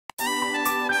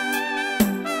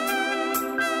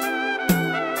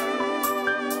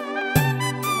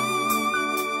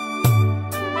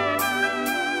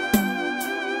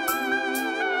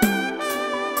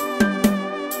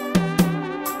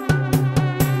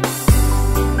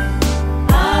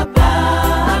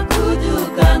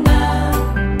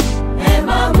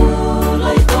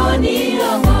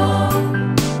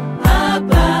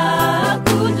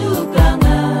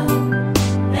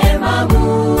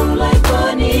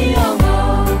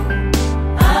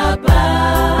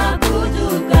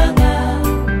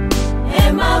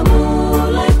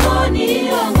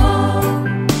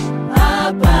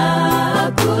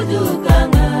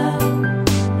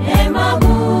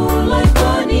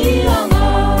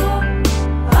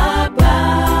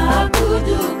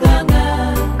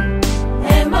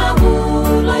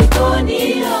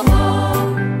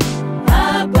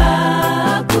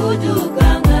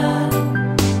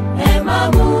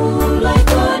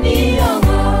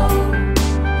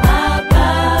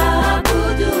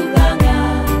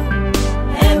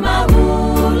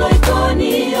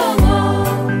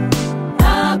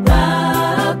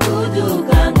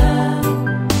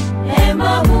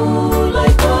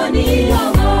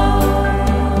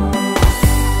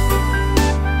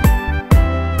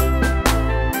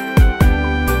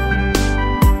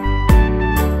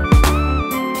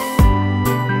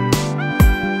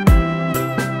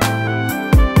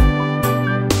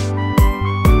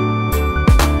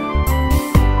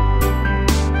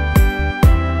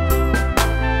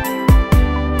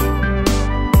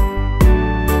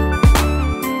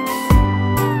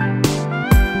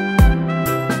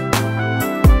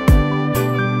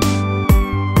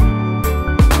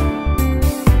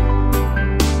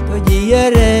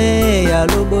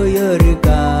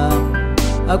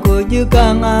Akuj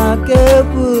kanga ke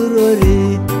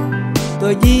purori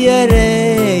tojiere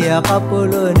ya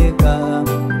kapolonika.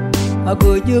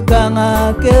 Akuj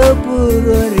kanga ke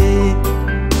purori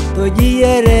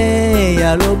tojiere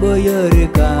ya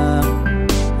loboyorika.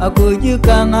 Akuj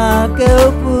kanga ke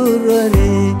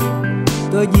purori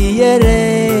tojiere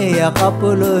ya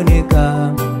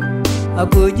kapolonika.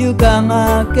 Akuj kanga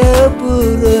ke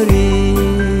purori.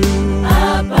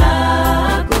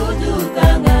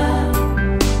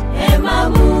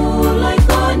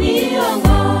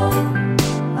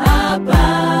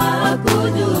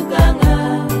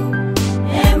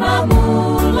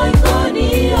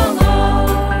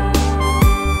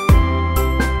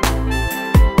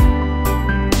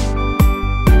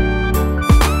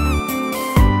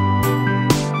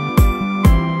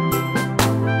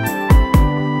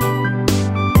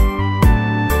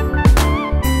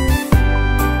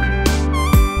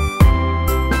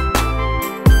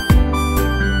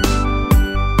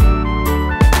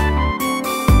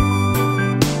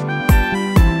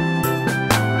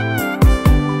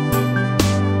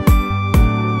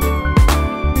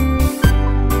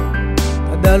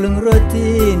 Dalung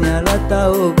roti nyala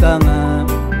tau kanga.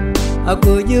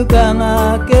 Akuj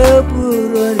kanga ke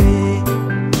purori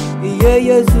iye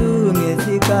Yesu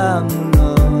ngesi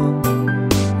kamuno.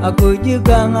 Akuj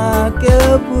kanga ke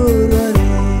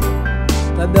purori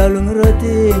dalung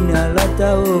roti nyala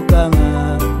tau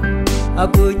kanga.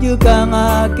 Akuj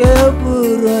kanga ke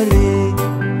purori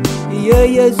iye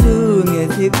Yesu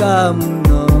ngesi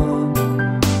kamuno.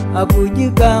 Akuj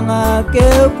kanga ke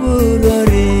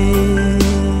purori.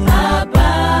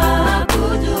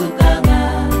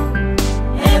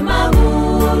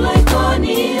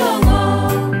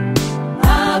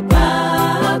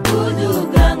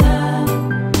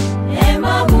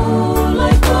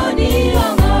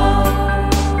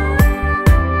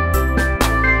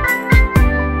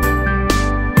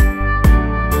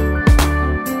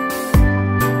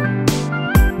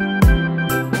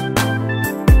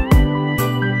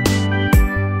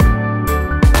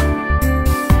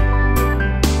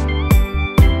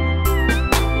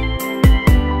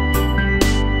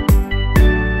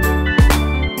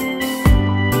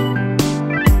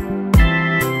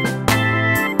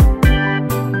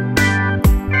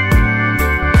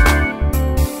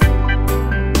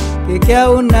 Kya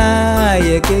una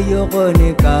ye ke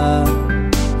yokonika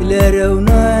ilere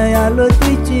una ya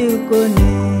lotichi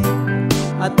koni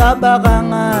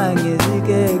atabaganga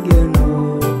ngezike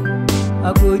geno.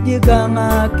 Akuj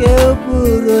kanga ke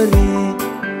purori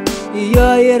iyo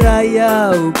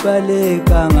iraya upale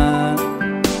kanga.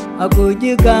 Akuj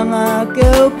kanga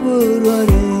ke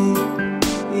purori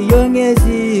iyo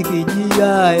ngezike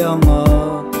jiya yongo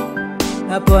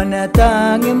napona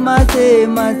tangi mate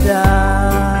mata.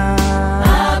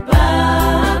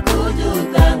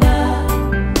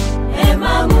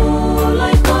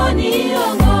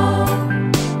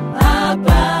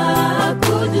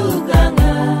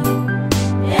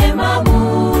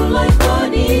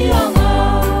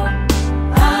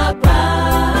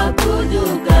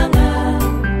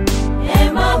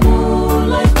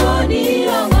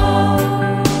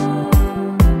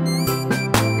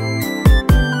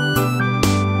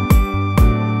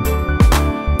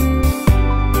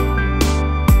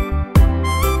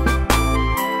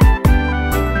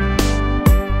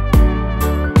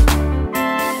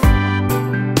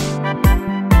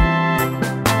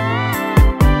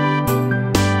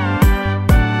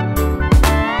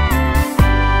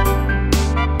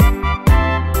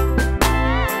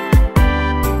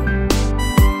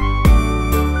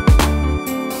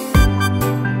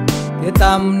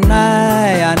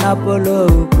 Tamna ya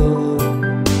napoloko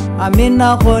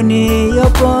amina khoni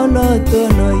yopolo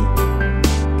tonoi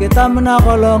ketamna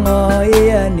kolongo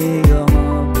yani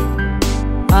yongo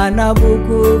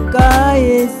anabuku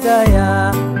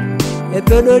kaisaya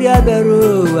epedoria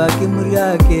beru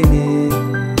akimuria kene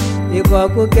ikwa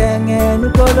kukenge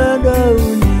nikolodo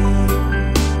uni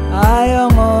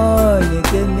ayongo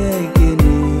nikene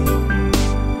kene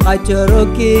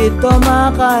achoroki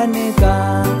tomakanika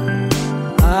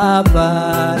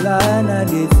abalana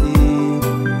desi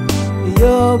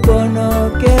yo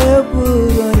bono ke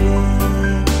purore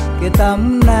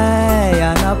ketamna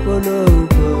ya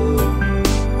napoloko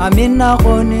amina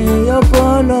khoni yo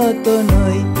polo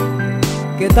tonoi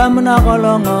ketamna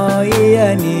kolongo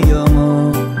yani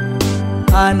yongo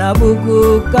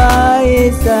anabuku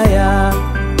kaisaya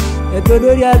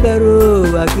epedoria beru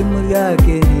akimuria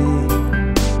kene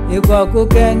ikwa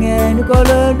kukenge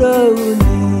nikolodo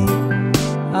uni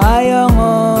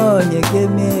ayongo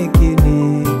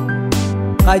nyekemekini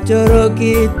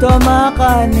kachoroki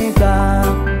tomakanika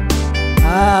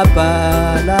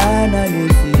apala na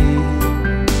nisi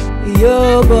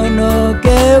yo bono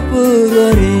ke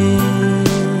purori